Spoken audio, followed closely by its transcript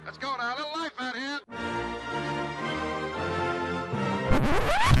Let's go now, a little life out here.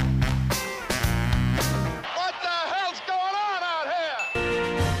 What the hell's going on out here?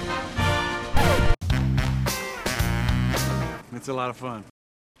 It's a lot of fun.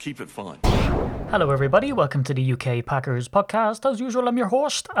 Keep it fun. Hello everybody, welcome to the UK Packers podcast. As usual, I'm your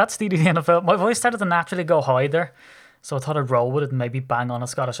host at Steedy the NFL. My voice started to naturally go high there, so I thought I'd roll with it and maybe bang on a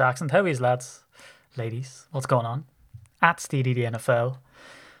Scottish accent. How is lads? Ladies, what's going on? At Steedy the NFL.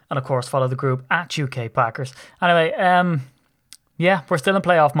 And of course, follow the group at UK Packers. Anyway, yeah, we're still in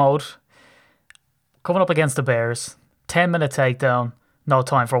playoff mode. Coming up against the Bears. 10-minute takedown. No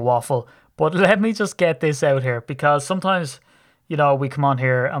time for waffle. But let me just get this out here, because sometimes, you know, we come on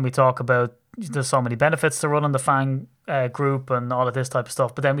here and we talk about there's so many benefits to running the fan group and all of this type of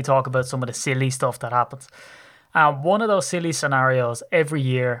stuff. But then we talk about some of the silly stuff that happens. One of those silly scenarios every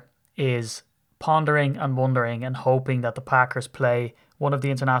year is pondering and wondering and hoping that the Packers play one of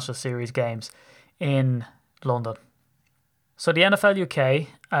the International Series games in London. So the NFL UK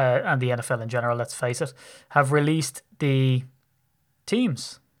and the NFL in general, let's face it, have released the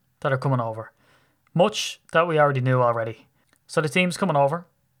teams that are coming over. Much that we already knew already. So the teams coming over,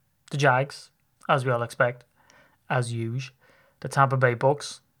 the Jags, as we all expect, as usual. The Tampa Bay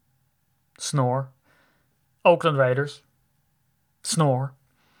Bucks, snore. Oakland Raiders, snore.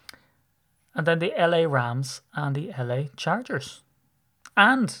 And then the LA Rams and the LA Chargers.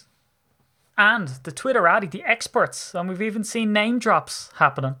 And the Twitterati, the experts, and we've even seen name drops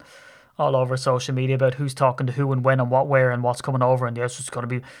happening all over social media about who's talking to who and when and what, where and what's coming over. And yes, it's going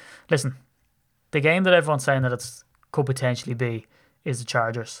to be... Listen, the game that everyone's saying that it could potentially be is the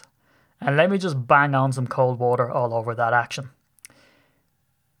Chargers. And let me just bang on some cold water all over that action.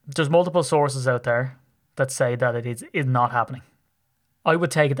 There's multiple sources out there that say that it is not happening. I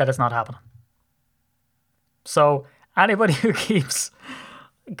would take it that it's not happening. So anybody who keeps...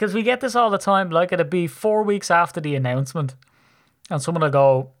 Because we get this all the time, like it'd be 4 weeks after the announcement and someone will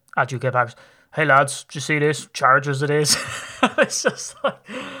go at UK Packers, hey lads, did you see this? Chargers it is. It's just like...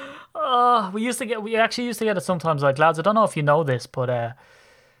 we actually used to get it sometimes, like, lads, I don't know if you know this, but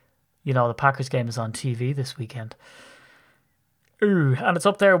you know, the Packers game is on TV this weekend. Ooh, and it's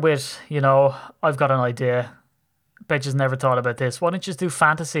up there with, you know, I've got an idea. Bet you've never thought about this. Why don't you just do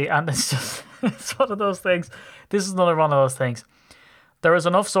fantasy? And it's just, it's one of those things. This is another one of those things. There is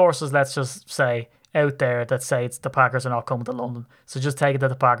enough sources, let's just say, out there that say it's the Packers are not coming to London. So just take it that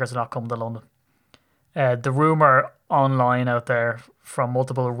the Packers are not coming to London. The rumour online out there from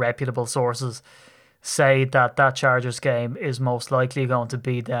multiple reputable sources say that that Chargers game is most likely going to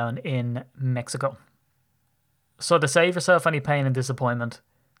be down in Mexico. So to save yourself any pain and disappointment,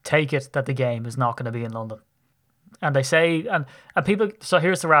 take it that the game is not going to be in London. And they say, and people, so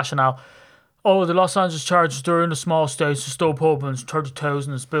here's the rationale. Oh, the Los Angeles Chargers, they're in a small state, so StubHub and it's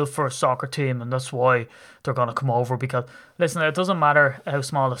 30,000, it's built for a soccer team, and that's why they're going to come over. Because, listen, it doesn't matter how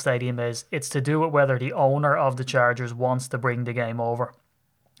small the stadium is, it's to do with whether the owner of the Chargers wants to bring the game over.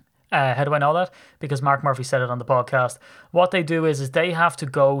 How do I know that? Because Mark Murphy said it on the podcast. What they do is they have to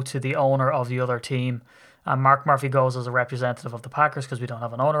go to the owner of the other team, and Mark Murphy goes as a representative of the Packers because we don't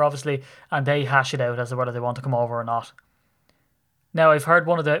have an owner, obviously, and they hash it out as to whether they want to come over or not. Now, I've heard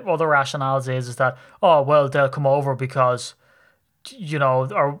one of the other rationales is that, oh, well, they'll come over because, you know,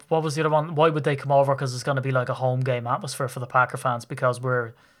 or what was the other one? Why would they come over? Because it's going to be like a home game atmosphere for the Packer fans, because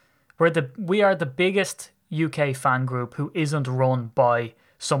we are the biggest UK fan group who isn't run by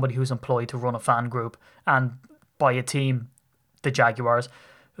somebody who's employed to run a fan group and by a team, the Jaguars,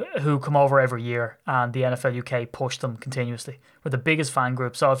 who come over every year, and the NFL UK push them continuously. We're the biggest fan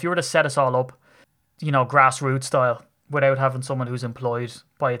group. So if you were to set us all up, you know, grassroots style, without having someone who's employed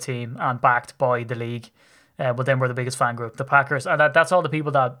by a team and backed by the league, but then we're the biggest fan group, the Packers, and that's all the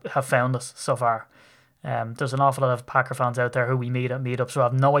people that have found us so far. There's an awful lot of Packer fans out there who we meet at meetups who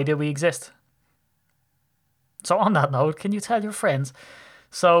have no idea we exist. So on that note, can you tell your friends?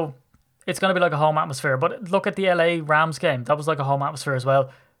 So it's going to be like a home atmosphere, but look at the LA Rams game. That was like a home atmosphere as well.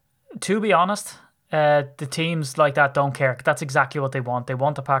 To be honest, the teams like that don't care. That's exactly what they want. They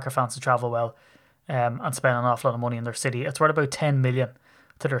want the Packer fans to travel well. And spend an awful lot of money in their city. It's worth about 10 million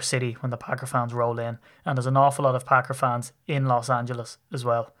to their city when the Packer fans roll in. And there's an awful lot of Packer fans in Los Angeles as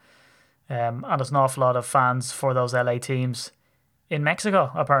well. And there's an awful lot of fans for those LA teams in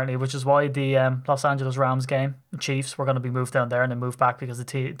Mexico, apparently, which is why the Los Angeles Rams game, the Chiefs, were going to be moved down there and then moved back because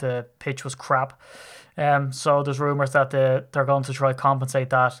the pitch was crap. So there's rumours that they're going to try to compensate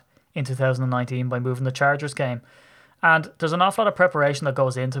that in 2019 by moving the Chargers game. And there's an awful lot of preparation that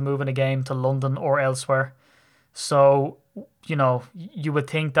goes into moving a game to London or elsewhere. So, you know, you would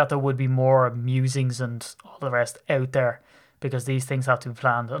think that there would be more musings and all the rest out there because these things have to be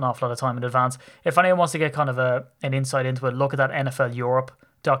planned an awful lot of time in advance. If anyone wants to get kind of an insight into it, look at that NFL Europe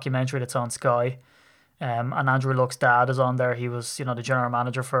documentary that's on Sky. And Andrew Luck's dad is on there. He was, the general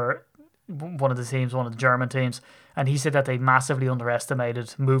manager for one of the teams, one of the German teams. And he said that they massively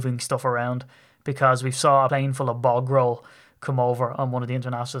underestimated moving stuff around because we saw a plane full of bog roll come over on one of the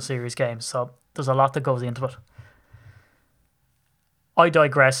International Series games. So there's a lot that goes into it. I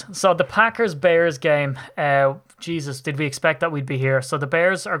digress. So the Packers-Bears game, Jesus, did we expect that we'd be here? So the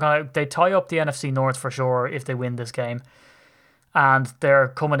Bears they tie up the NFC North for sure if they win this game. And they're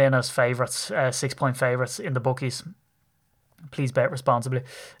coming in as favourites, 6-point favourites in the bookies. Please bet responsibly.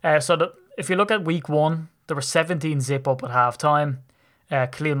 If you look at week 1, there were 17 zip up at halftime.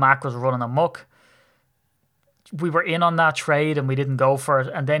 Khalil Mack was running amok. We were in on that trade and we didn't go for it.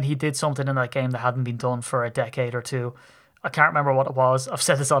 And then he did something in that game that hadn't been done for a decade or two. I can't remember what it was. I've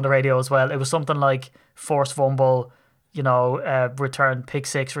said this on the radio as well. It was something like forced fumble, return, pick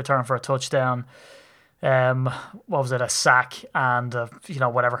six, return for a touchdown. What was it? A sack and,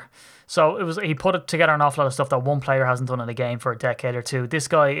 whatever. So he put it together an awful lot of stuff that one player hasn't done in a game for a decade or two. This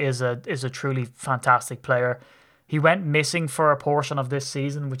guy is a truly fantastic player. He went missing for a portion of this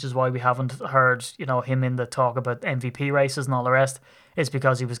season, which is why we haven't heard, him in the talk about MVP races and all the rest. It's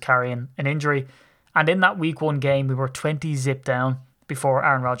because he was carrying an injury. And in that week 1 game, we were 20 zip down before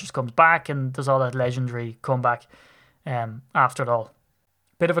Aaron Rodgers comes back and there's all that legendary comeback after it all.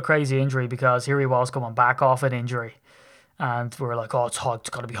 Bit of a crazy injury because here he was coming back off an injury. And we were like, it's going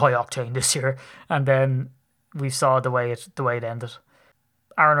to be high octane this year. And then we saw the way it ended.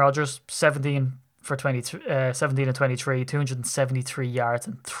 Aaron Rodgers, 17 and 23, 273 yards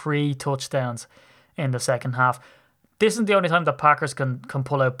and 3 touchdowns in the second half. This isn't the only time the Packers can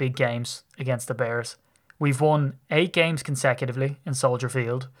pull out big games against the Bears. We've won 8 games consecutively in Soldier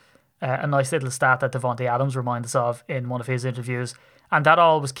Field. A nice little stat that Devontae Adams reminded us of in one of his interviews. And that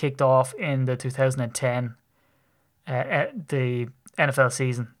all was kicked off in the 2010 the NFL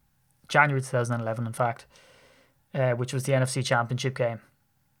season. January 2011, in fact. Which was the NFC Championship game.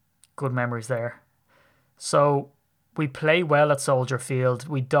 Good memories there. So we play well at Soldier Field.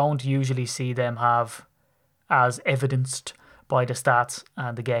 We don't usually see them have, as evidenced by the stats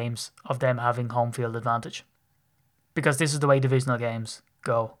and the games, of them having home field advantage. Because this is the way divisional games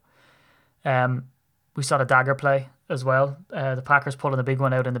go. We saw the dagger play as well. The Packers pulling a big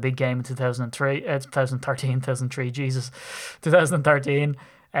one out in the big game in 2013, Jesus. 2013,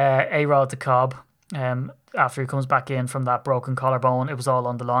 A-Rod to Cobb. After he comes back in from that broken collarbone, it was all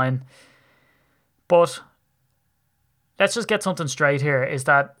on the line. But let's just get something straight here, is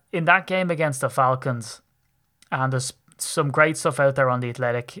that in that game against the Falcons, and there's some great stuff out there on The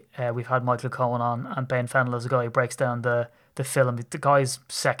Athletic. We've had Michael Cohen on, and Ben Fennell is a guy who breaks down the film. The guy's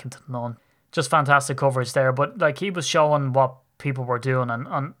second to none. Just fantastic coverage there. But he was showing what people were doing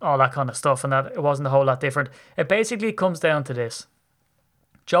and all that kind of stuff, and that it wasn't a whole lot different. It basically comes down to this.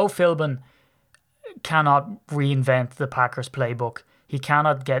 Joe Philbin cannot reinvent the Packers playbook. He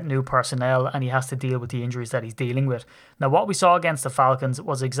cannot get new personnel, and he has to deal with the injuries that he's dealing with. Now, what we saw against the Falcons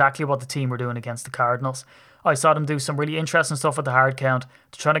was exactly what the team were doing against the Cardinals. I saw them do some really interesting stuff with the hard count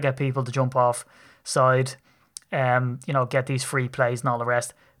to try to get people to jump off side, get these free plays and all the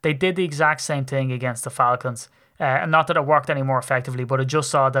rest. They did the exact same thing against the Falcons. And not that it worked any more effectively, but I just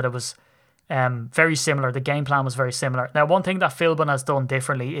saw that it was very similar. The game plan was very similar. Now, one thing that Philbin has done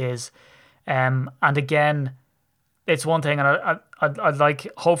differently is, and again, it's one thing, and I'd like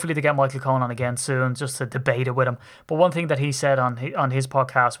hopefully to get Michael Cohen on again soon just to debate it with him. But one thing that he said on his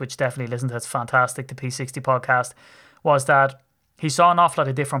podcast, which definitely listen to, it's fantastic, the P60 podcast, was that he saw an awful lot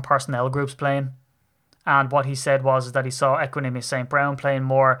of different personnel groups playing. And what he said was that he saw Equanimeous St. Brown playing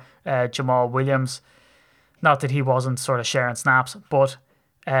more, Jamal Williams. Not that he wasn't sort of sharing snaps, but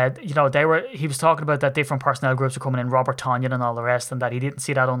he was talking about that different personnel groups were coming in, Robert Tonyan and all the rest, and that he didn't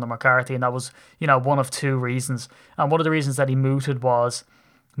see that under McCarthy, and that was, one of 2 reasons. And one of the reasons that he mooted, word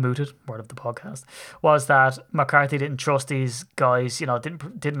of the podcast, was that McCarthy didn't trust these guys,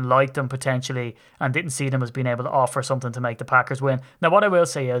 didn't like them potentially, and didn't see them as being able to offer something to make the Packers win. Now, what I will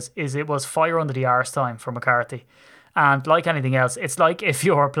say is it was fire under the arse time for McCarthy. And like anything else, it's like if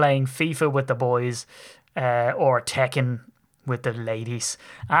you're playing FIFA with the boys or Tekken with the ladies,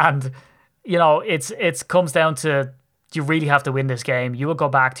 and it's comes down to, you really have to win this game. You will go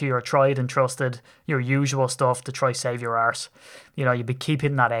back to your tried and trusted, your usual stuff to try save your arse. You'd be keep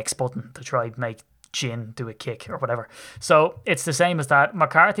hitting that X button to try make Jin do a kick or whatever. So it's the same as that.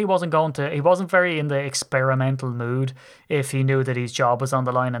 McCarthy he wasn't very in the experimental mood if he knew that his job was on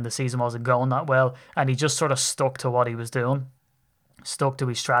the line and the season wasn't going that well, and he just sort of stuck to what he was doing, stuck to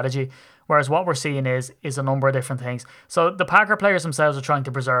his strategy. Whereas what we're seeing is a number of different things. So the Packer players themselves are trying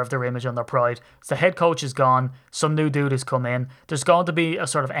to preserve their image and their pride. So the head coach is gone. Some new dude has come in. There's going to be a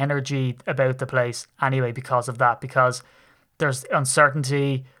sort of energy about the place anyway because of that. Because there's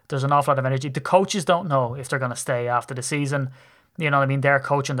uncertainty. There's an awful lot of energy. The coaches don't know if they're going to stay after the season. You know what I mean? They're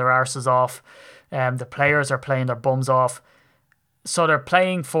coaching their arses off. The players are playing their bums off. So they're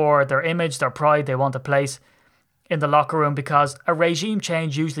playing for their image, their pride. They want a place in the locker room because a regime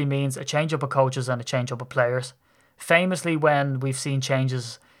change usually means a change up of coaches and a change up of players. Famously, when we've seen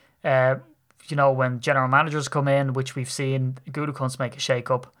changes, when general managers come in, which we've seen Gutekunst make a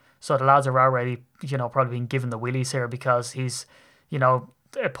shake up. So the lads are already, probably being given the willies here because he's,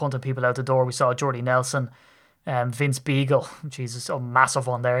 punting people out the door. We saw Jordy Nelson, Vince Beagle, Jesus, a massive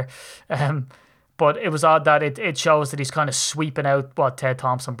one there. But it was odd that it shows that he's kind of sweeping out what Ted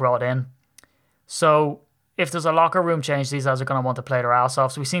Thompson brought in. So if there's a locker room change, these guys are going to want to play their ass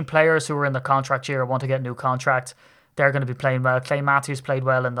off. So we've seen players who are in the contract year want to get new contracts. They're going to be playing well. Clay Matthews played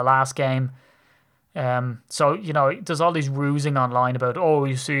well in the last game. So, there's all these rusing online about,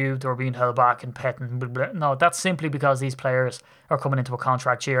 you see, they're being held back and petting. Blah, blah. No, that's simply because these players are coming into a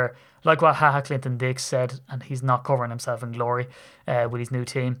contract year. Like what Clinton Dix said, and he's not covering himself in glory with his new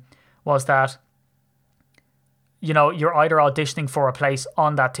team, was that you're either auditioning for a place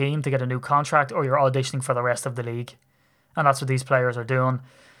on that team to get a new contract or you're auditioning for the rest of the league. And that's what these players are doing.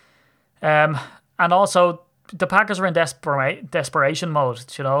 And also, the Packers are in desperation mode.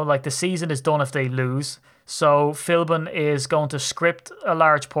 The season is done if they lose. So Philbin is going to script a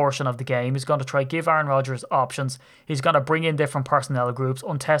large portion of the game. He's going to try to give Aaron Rodgers options. He's going to bring in different personnel groups,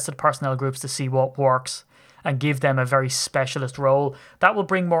 untested personnel groups to see what works and give them a very specialist role. That will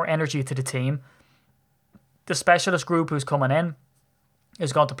bring more energy to the team. The specialist group who's coming in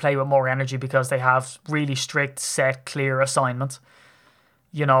is going to play with more energy because they have really strict, set, clear assignments.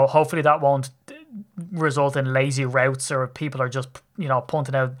 Hopefully that won't result in lazy routes or people are just,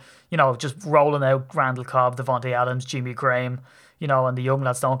 punting out, just rolling out Randall Cobb, Devontae Adams, Jimmy Graham, and the young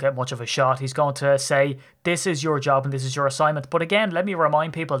lads don't get much of a shot. He's going to say, this is your job and this is your assignment. But again, let me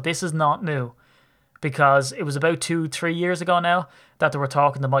remind people, this is not new. Because it was about 2-3 years ago now that they were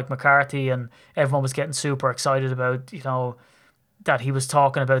talking to Mike McCarthy and everyone was getting super excited about, that he was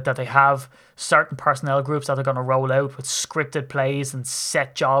talking about that they have certain personnel groups that are going to roll out with scripted plays and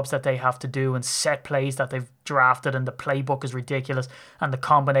set jobs that they have to do and set plays that they've drafted and the playbook is ridiculous and the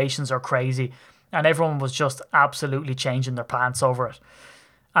combinations are crazy. And everyone was just absolutely changing their pants over it.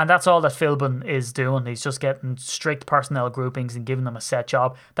 And that's all that Philbin is doing. He's just getting strict personnel groupings and giving them a set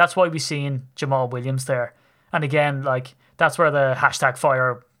job. That's why we've seen Jamal Williams there. And again, that's where the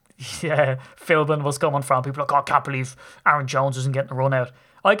 #fire Philbin was coming from. People are like, I can't believe Aaron Jones isn't getting a run out.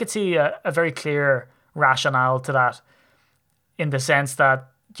 I could see a very clear rationale to that in the sense that,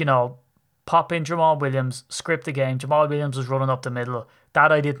 pop in Jamal Williams, script the game. Jamal Williams was running up the middle.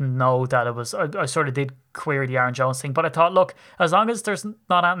 That I didn't know that it was. I sort of did query the Aaron Jones thing, but I thought, look, as long as there's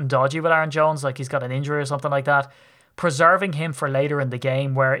not anything dodgy with Aaron Jones, like he's got an injury or something like that, preserving him for later in the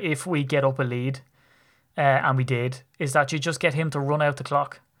game, where if we get up a lead, and we did, is that you just get him to run out the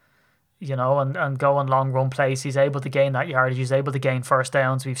clock, and go on long run plays. He's able to gain that yardage. He's able to gain first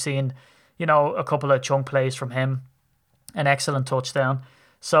downs. We've seen, a couple of chunk plays from him, an excellent touchdown.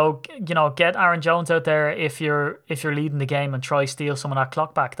 So, get Aaron Jones out there if you're leading the game and try steal some of that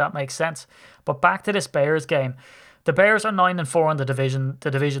clock back. That makes sense. But back to this Bears game. The Bears are 9-4 in the division.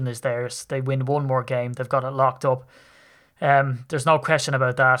 The division is theirs. They win one more game. They've got it locked up. There's no question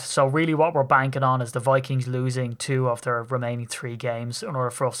about that. So really what we're banking on is the Vikings losing 2 of their remaining 3 games in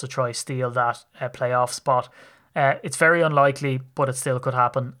order for us to try steal that playoff spot. It's very unlikely, but it still could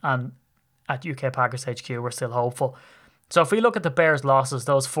happen. And at UK Packers HQ, we're still hopeful. So if we look at the Bears' losses,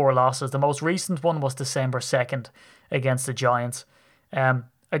 those 4 losses, the most recent one was December 2nd against the Giants.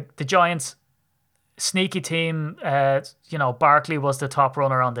 The Giants, sneaky team, Barkley was the top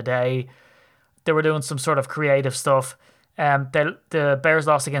runner on the day. They were doing some sort of creative stuff. The Bears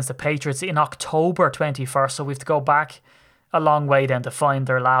lost against the Patriots in October 21st, so we have to go back a long way then to find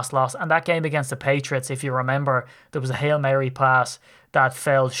their last loss. And that game against the Patriots, if you remember, there was a Hail Mary pass that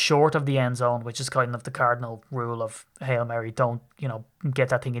fell short of the end zone, which is kind of the cardinal rule of Hail Mary. Don't, get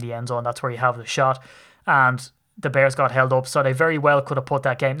that thing in the end zone. That's where you have the shot. And the Bears got held up, so they very well could have put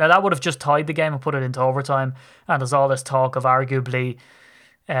that game. Now, that would have just tied the game and put it into overtime. And there's all this talk of arguably,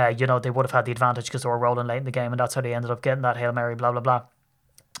 they would have had the advantage because they were rolling late in the game, and that's how they ended up getting that Hail Mary, blah, blah,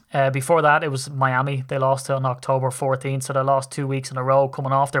 blah. Before that, it was Miami. They lost on October 14th, so they lost 2 weeks in a row,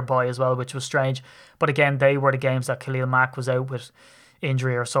 coming off their bye as well, which was strange. But again, they were the games that Khalil Mack was out with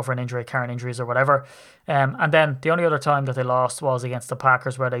injury or suffer an injury, carrying injuries or whatever. And then the only other time that they lost was against the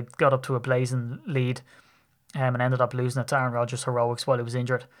Packers, where they got up to a blazing lead and ended up losing it to Aaron Rodgers' heroics while he was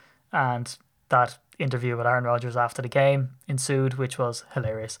injured. And that interview with Aaron Rodgers after the game ensued, which was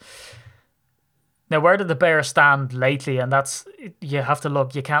hilarious. Now, where did the Bears stand lately? And that's, you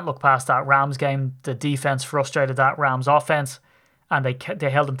can't look past that Rams game. The defense frustrated that Rams offense, and they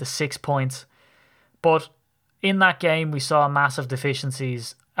held them to 6 points. But in that game, we saw massive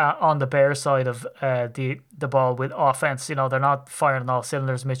deficiencies on the Bears side of the ball with offense. You know, they're not firing on all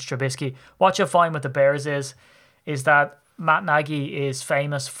cylinders. Mitch Trubisky. What you'll find with the Bears is that Matt Nagy is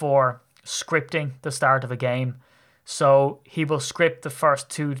famous for scripting the start of a game. So he will script the first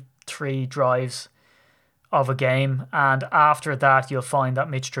 2-3 drives of a game, and after that you'll find that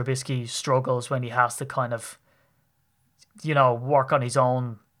Mitch Trubisky struggles when he has to kind of, you know, work on his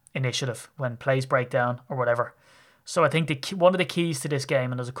own initiative when plays break down or whatever. So I think one of the keys to this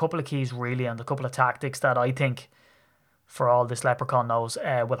game, and there's a couple of keys really, and a couple of tactics that I think, for all this leprechaun knows,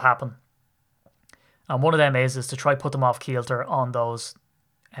 will happen. And one of them is to try put them off kilter on those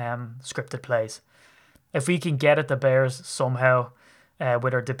scripted plays. If we can get at the Bears somehow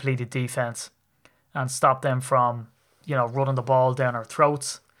with our depleted defense and stop them from, you know, running the ball down our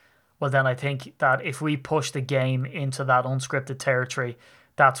throats, well then I think that if we push the game into that unscripted territory,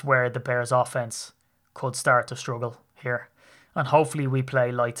 that's where the Bears offense could start to struggle here. And hopefully we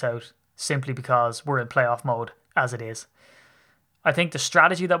play lights out, simply because we're in playoff mode as it is. I think the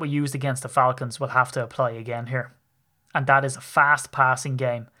strategy that we used against the Falcons will have to apply again here. And that is a fast passing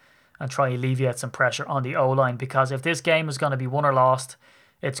game and try to alleviate some pressure on the O-line, because if this game is going to be won or lost,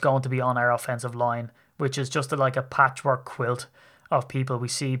 it's going to be on our offensive line, which is just like a patchwork quilt of people. We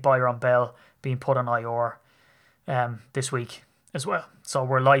see Byron Bell being put on IR this week as well. So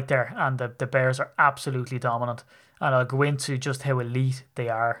we're light there, and the Bears are absolutely dominant. And I'll go into just how elite they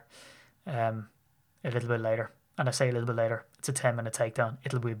are a little bit later. And I say a little bit later, it's a 10-minute takedown.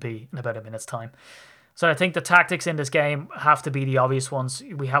 It'll be in about a minute's time. So I think the tactics in this game have to be the obvious ones.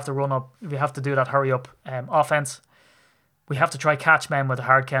 We have to run up. We have to do that hurry up offense. We have to try catch men with a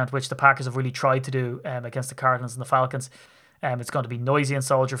hard count, which the Packers have really tried to do against the Cardinals and the Falcons. It's going to be noisy in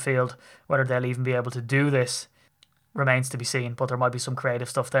Soldier Field. Whether they'll even be able to do this remains to be seen, but there might be some creative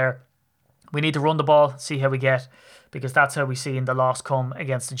stuff there. We need to run the ball, see how we get, because that's how we see in the loss come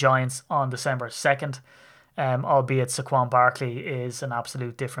against the Giants on December 2nd. Albeit Saquon Barkley is an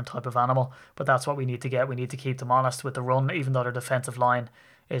absolute different type of animal, but that's what we need to get. We need to keep them honest with the run, even though their defensive line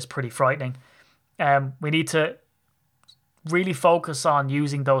is pretty frightening. We need to really focus on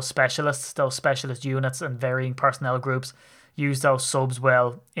using those specialist units and varying personnel groups. Use those subs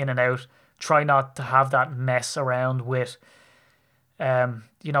well in and out. Try not to have that mess around with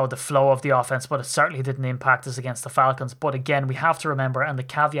the flow of the offense, but it certainly didn't impact us against the Falcons. But again, we have to remember, and the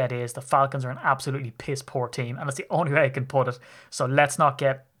caveat is, the Falcons are an absolutely piss poor team, and that's the only way I can put it. So let's not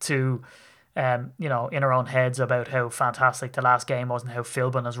get too in our own heads about how fantastic the last game was and how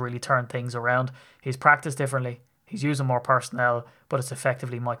Philbin has really turned things around. He's practiced differently. He's using more personnel, but it's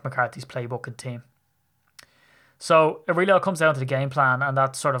effectively Mike McCarthy's playbook and team. So it really all comes down to the game plan, and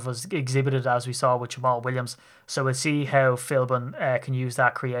that sort of was exhibited as we saw with Jamal Williams. So we'll see how Philbin can use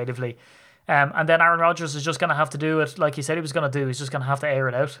that creatively. And then Aaron Rodgers is just going to have to do it like he said he was going to do. He's just going to have to air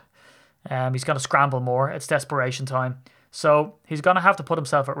it out. He's going to scramble more. It's desperation time. So he's going to have to put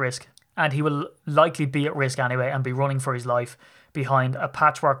himself at risk. And he will likely be at risk anyway and be running for his life behind a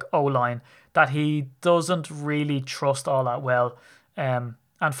patchwork O-line that he doesn't really trust all that well. And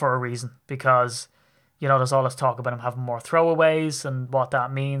for a reason, because there's all this talk about him having more throwaways and what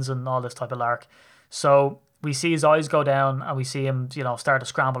that means and all this type of lark. So we see his eyes go down and we see him, start to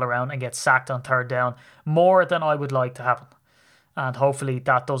scramble around and get sacked on third down more than I would like to happen. And hopefully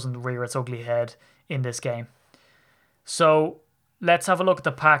that doesn't rear its ugly head in this game. So let's have a look at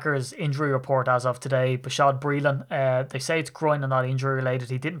the Packers injury report as of today. Bashaud Breeland, they say it's groin and not injury related.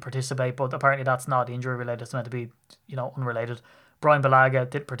 He didn't participate, but apparently that's not injury related. It's meant to be, unrelated. Brian Balaga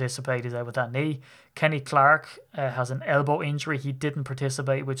didn't participate. He's out with that knee. Kenny Clark has an elbow injury. He didn't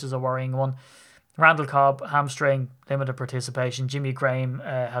participate, which is a worrying one. Randall Cobb, hamstring, limited participation. Jimmy Graham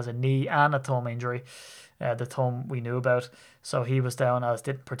has a knee and a thumb injury. The thumb we knew about. So he was down as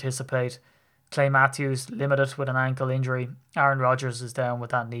didn't participate. Clay Matthews, limited with an ankle injury. Aaron Rodgers is down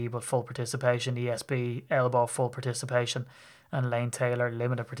with that knee, but full participation. ESB, elbow, full participation. And Lane Taylor,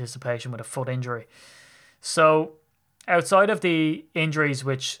 limited participation with a foot injury. So outside of the injuries,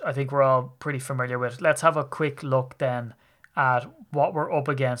 which I think we're all pretty familiar with, let's have a quick look then at what we're up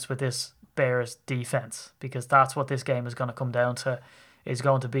against with this Bears defense, because that's what this game is going to come down to, is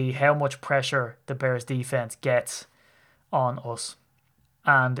going to be how much pressure the Bears defense gets on us.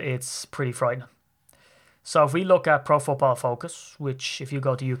 and it's pretty frightening. So if we look at Pro Football Focus, which if you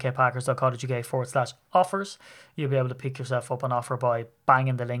go to ukpackers.co.uk/offers, you'll be able to pick yourself up an offer by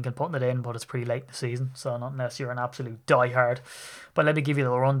banging the link and putting it in, but it's pretty late in the season, so not unless you're an absolute diehard. But let me give you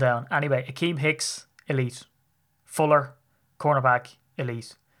the rundown. Anyway, Akeem Hicks, elite. Fuller, cornerback,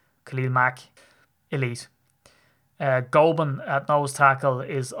 elite. Khalil Mack, elite. Goldman at nose tackle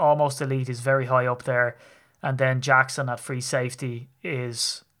is almost elite, is very high up there. And then Jackson at free safety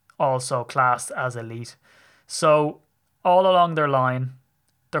is also classed as elite. So all along their line,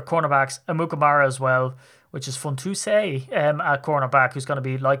 their cornerbacks, Amukamara as well, which is fun to say, at cornerback, who's going to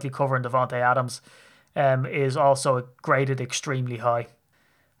be likely covering Devontae Adams, is also graded extremely high.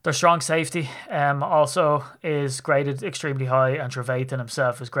 Their strong safety also is graded extremely high, and Trevathan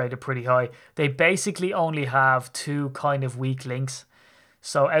himself is graded pretty high. They basically only have two kind of weak links.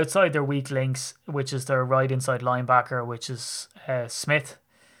 So outside their weak links, which is their right inside linebacker, which is Smith,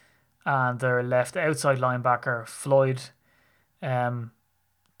 and their left outside linebacker, Floyd,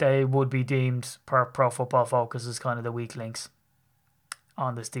 they would be deemed per Pro Football Focus as kind of the weak links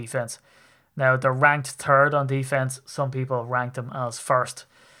on this defense. Now, they're ranked third on defense. Some people rank them as first,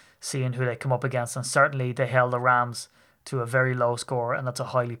 seeing who they come up against, and certainly they held the Rams to a very low score, and that's a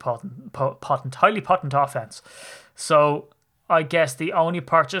highly potent offense. So I guess the only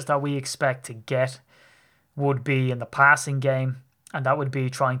purchase that we expect to get would be in the passing game, and that would be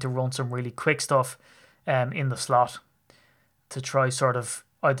trying to run some really quick stuff in the slot to try sort of,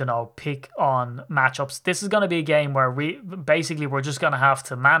 I don't know, pick on matchups. This is going to be a game where we're just going to have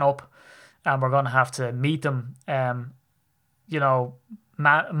to man up, and we're going to have to meet them, mono,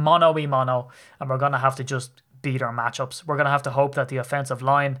 and we're going to have to just beat our matchups. We're going to have to hope that the offensive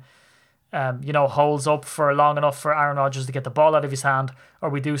line holds up for long enough for Aaron Rodgers to get the ball out of his hand, or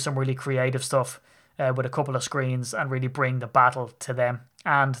we do some really creative stuff with a couple of screens and really bring the battle to them,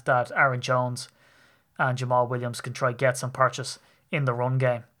 and that Aaron Jones and Jamal Williams can try get some purchase in the run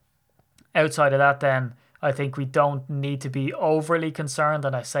game. Outside of that, then, I think we don't need to be overly concerned,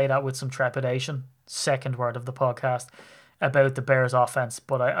 and I say that with some trepidation, second word of the podcast, about the Bears offense,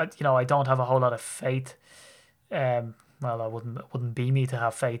 but I don't have a whole lot of faith. It wouldn't be me to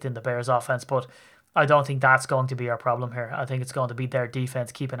have faith in the Bears offense, but I don't think that's going to be our problem here. I think it's going to be their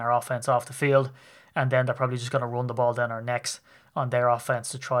defense keeping our offense off the field, and then they're probably just going to run the ball down our necks on their offense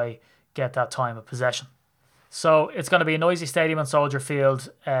to try get that time of possession. So it's going to be a noisy stadium on Soldier Field.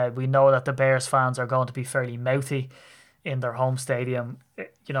 We know that the Bears fans are going to be fairly mouthy in their home stadium,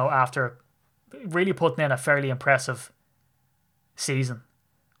 after really putting in a fairly impressive season.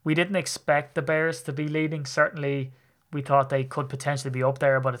 We didn't expect the Bears to be leading. Certainly, we thought they could potentially be up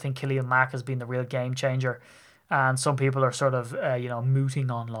there, but I think Khalil Mack has been the real game changer. And some people are sort of,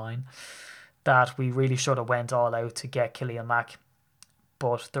 mooting online that we really should have went all out to get Khalil Mack.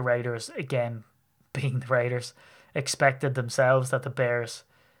 But the Raiders, again, being the Raiders, expected themselves that the Bears'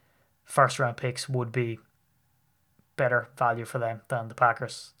 first-round picks would be better value for them than the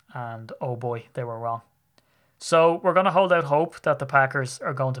Packers. And oh boy, they were wrong. So we're going to hold out hope that the Packers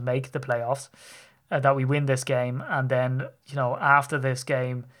are going to make the playoffs, that we win this game. And then, after this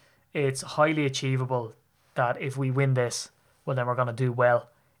game, it's highly achievable that if we win this, well, then we're going to do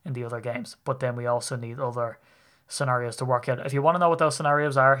well in the other games. But then we also need other scenarios to work out. If you want to know what those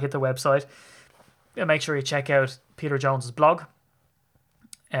scenarios are, hit the website. Make sure you check out Peter Jones's blog.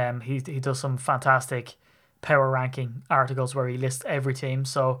 He does some fantastic power ranking articles where he lists every team.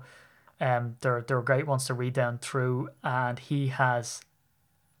 So they're great ones to read down through, and he has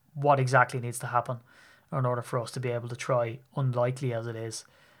what exactly needs to happen in order for us to be able to try, unlikely as it is,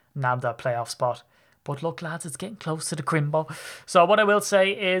 nab that playoff spot. But look, lads, it's getting close to the crimbo. So what I will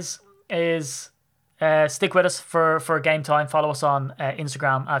say is stick with us for game time. Follow us on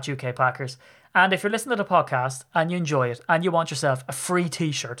Instagram at UK Packers. And if you're listening to the podcast and you enjoy it and you want yourself a free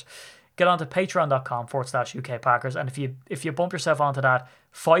t-shirt, get on to patreon.com/UK Packers. And if you bump yourself onto that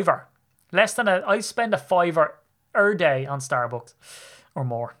 $5, I spend a $5 a day on Starbucks or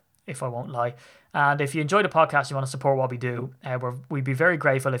more, if I won't lie. And if you enjoy the podcast, you want to support what we do, we'd be very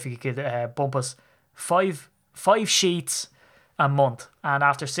grateful if you could bump us five sheets a month. And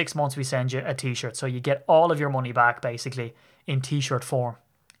after 6 months, we send you a t-shirt. So you get all of your money back, basically, in t-shirt form,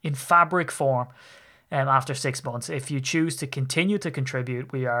 in fabric form. After 6 months. If you choose to continue to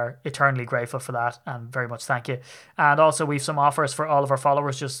contribute, we are eternally grateful for that and very much thank you. And also we've some offers for all of our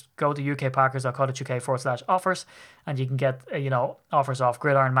followers. Just go to ukpackers.co.uk/offers and you can get offers off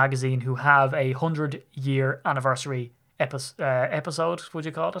Gridiron Magazine, who have a 100-year anniversary episode, would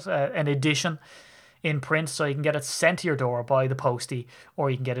you call it, an edition in print, so you can get it sent to your door by the postie, or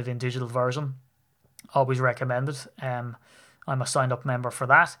you can get it in digital version. Always recommended. I'm a signed up member for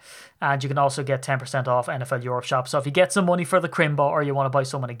that. And you can also get 10% off NFL Europe shop. So if you get some money for the Crimbo or you want to buy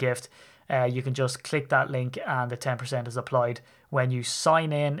someone a gift, you can just click that link and the 10% is applied when you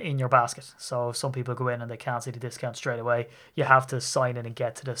sign in your basket. So some people go in and they can't see the discount straight away. You have to sign in and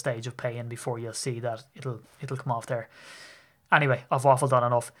get to the stage of paying before you'll see that it'll come off there. Anyway, I've waffled on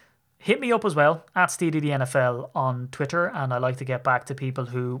enough. Hit me up as well at SteedyTheNFL on Twitter, and I like to get back to people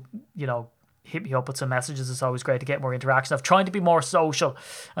who, hit me up with some messages. It's always great to get more interaction. I've tried to be more social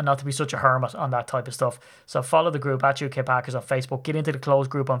and not to be such a hermit on that type of stuff. So follow the group at UK Packers on Facebook. Get into the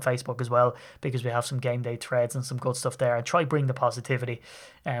closed group on Facebook as well, because we have some game day threads and some good stuff there. And try bring the positivity,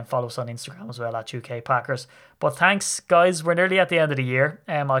 and follow us on Instagram as well at UK Packers. But thanks, guys. We're nearly at the end of the year.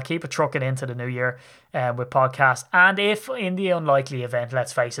 I'll keep it trucking into the new year with podcasts. And if in the unlikely event,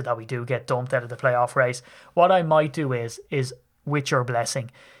 let's face it, that we do get dumped out of the playoff race, what I might do is with your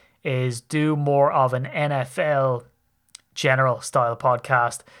blessing, is do more of an NFL general style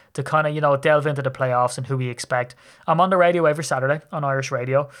podcast to kind of, delve into the playoffs and who we expect. I'm on the radio every Saturday on Irish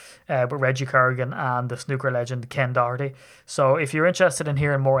Radio with Reggie Kerrigan and the snooker legend Ken Doherty. So if you're interested in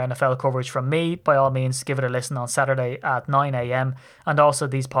hearing more NFL coverage from me, by all means, give it a listen on Saturday at 9 a.m. And also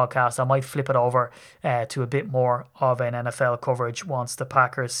these podcasts, I might flip it over to a bit more of an NFL coverage once the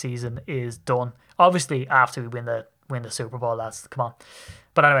Packers season is done. Obviously, after we win the Super Bowl, lads. Come on.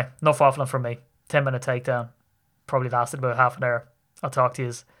 But anyway, enough waffling from me. 10-minute takedown. Probably lasted about half an hour. I'll talk to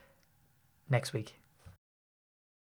you next week.